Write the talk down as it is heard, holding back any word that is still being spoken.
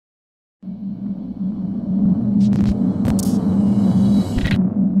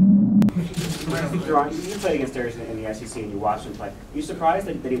Da'Ron, you played against Derrius in the SEC and you watched him play. Are you surprised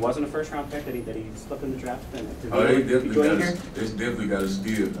that he wasn't a first-round pick, that he slipped in the draft? Oh, they definitely got a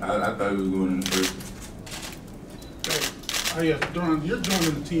steal. I thought he was going in the first. Oh yeah, Da'Ron, you're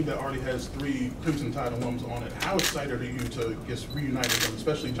joining a team that already has 3 Crimson Tide alums on it. How excited are you to just reunite with them,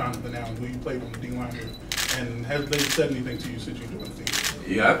 especially Jonathan Allen, who you played on the D-line with, and has they said anything to you since you joined the team?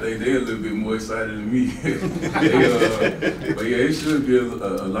 Yeah, I think they're a little bit more excited than me. But yeah, it should be a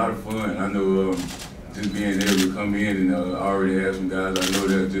lot of fun. I know just being able to come in and already have some guys I know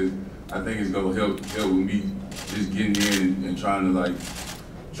that I think it's gonna help with me just getting in and trying to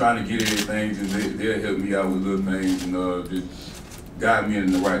get everything, and they'll help me out with little things and just guide me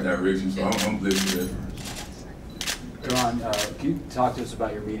in the right direction. So I'm blessed with that. Da'Ron, can you talk to us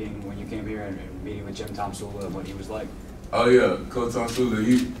about your meeting when you came here and meeting with Jim Tomsula and what he was like? Oh yeah, Coach Tomsula,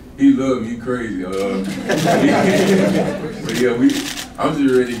 he loved me, he crazy. But yeah, I'm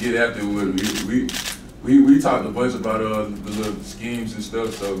just ready to get after it with him. We talked a bunch about the little schemes and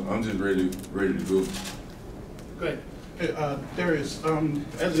stuff, so I'm just ready to go. Good. Hey, Derrius,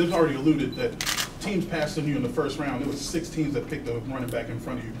 as it's already alluded that teams passed on you in the first round. There was 6 teams that picked a running back in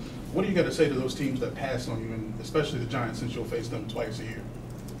front of you. What do you got to say to those teams that passed on you, and especially the Giants, since you'll face them twice a year?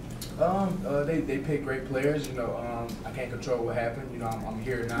 They pick great players. I can't control what happened. I'm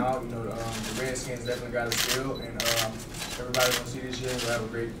here now. The Redskins definitely got a steal, and everybody gonna see this year. We'll have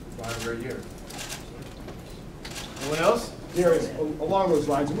a great year. Anyone else? Derrius, along those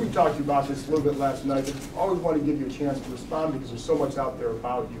lines, and we talked to you about this a little bit last night, but I always want to give you a chance to respond because there's so much out there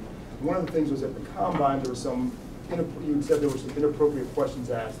about you. And one of the things was at the Combine, there was you said there were some inappropriate questions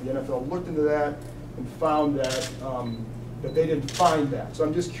asked. The NFL looked into that and found that that they didn't find that. So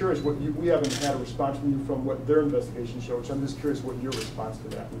I'm just curious, we haven't had a response from you from what their investigation showed, so I'm just curious what your response to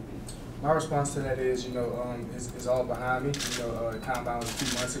that would be. My response to that is, it's all behind me. The Combine was 2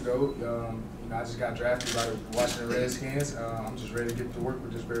 months ago. I just got drafted by the Washington Redskins. I'm just ready to get to work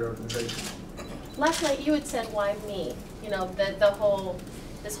with this great organization. Last night you had said, "Why me?"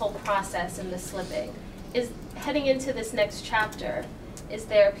 This whole process and the slipping. Is heading into this next chapter, is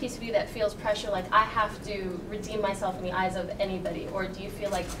there a piece of you that feels pressure, like I have to redeem myself in the eyes of anybody, or do you feel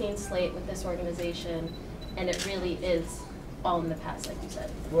like clean slate with this organization, and it really is all in the past, like you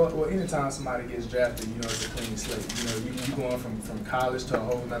said? Well, anytime somebody gets drafted, it's a clean slate. You're going from college to a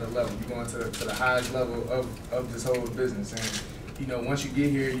whole nother level. You're going to the highest level of this whole business. And, once you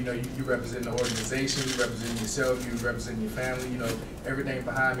get here, you represent the organization, you represent yourself, you represent your family. Everything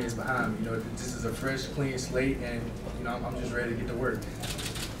behind me is behind me. This is a fresh, clean slate, and, I'm just ready to get to work.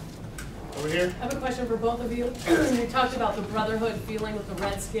 Over here. I have a question for both of you. You talked about the brotherhood feeling with the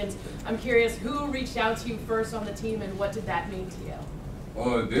Redskins. I'm curious, who reached out to you first on the team, and what did that mean to you?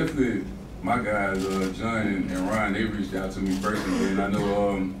 Definitely my guys, John and Ryan, they reached out to me personally, and I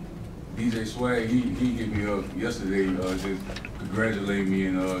know DJ Swag, he hit me up yesterday, just congratulating me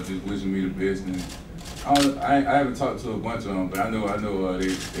and just wishing me the best. And I haven't talked to a bunch of them, but I know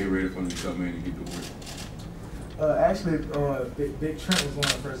they ready for me to come in and get to work. Actually, Big Trent was one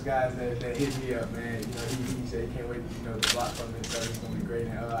of the first guys that hit me up, man. He said he can't wait to block from it, so it's going to be great.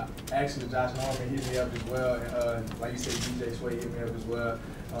 And actually, Josh Norman hit me up as well. And like you said, DJ Sway hit me up as well.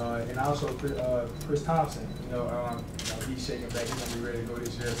 And also Chris Thompson, he's shaking back. He's going to be ready to go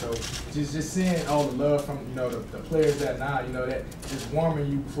this year. So just seeing all the love from, the players that now, that just warming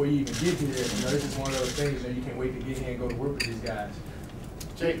you before you even get here. It's just one of those things, you can't wait to get here and go to work with these guys.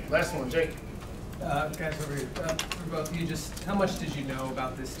 Jake, last one, Jake. Guys over here, for both of you, just how much did you know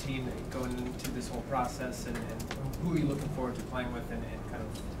about this team going into this whole process, and who are you looking forward to playing with and kind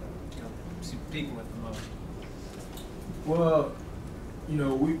of speaking with the most? Well,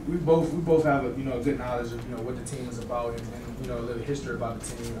 we both have a good knowledge of what the team is about and a little history about the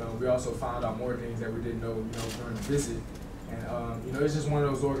team. We also found out more things that we didn't know during the visit. And it's just one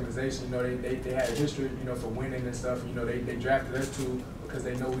of those organizations. They had a history, for winning and stuff. They drafted us too because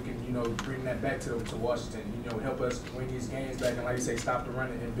they know we can, bring that back to Washington. Help us win these games back, and like you say, stop the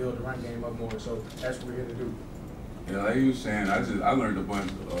running and build the run game up more. So that's what we're here to do. Yeah, like you were saying, I learned a bunch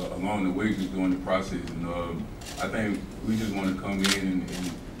along the way just during the process, and I think we just want to come in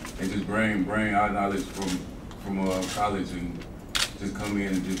and just bring our knowledge from college and just come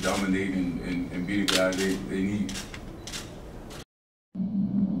in and just dominate and be the guys they need.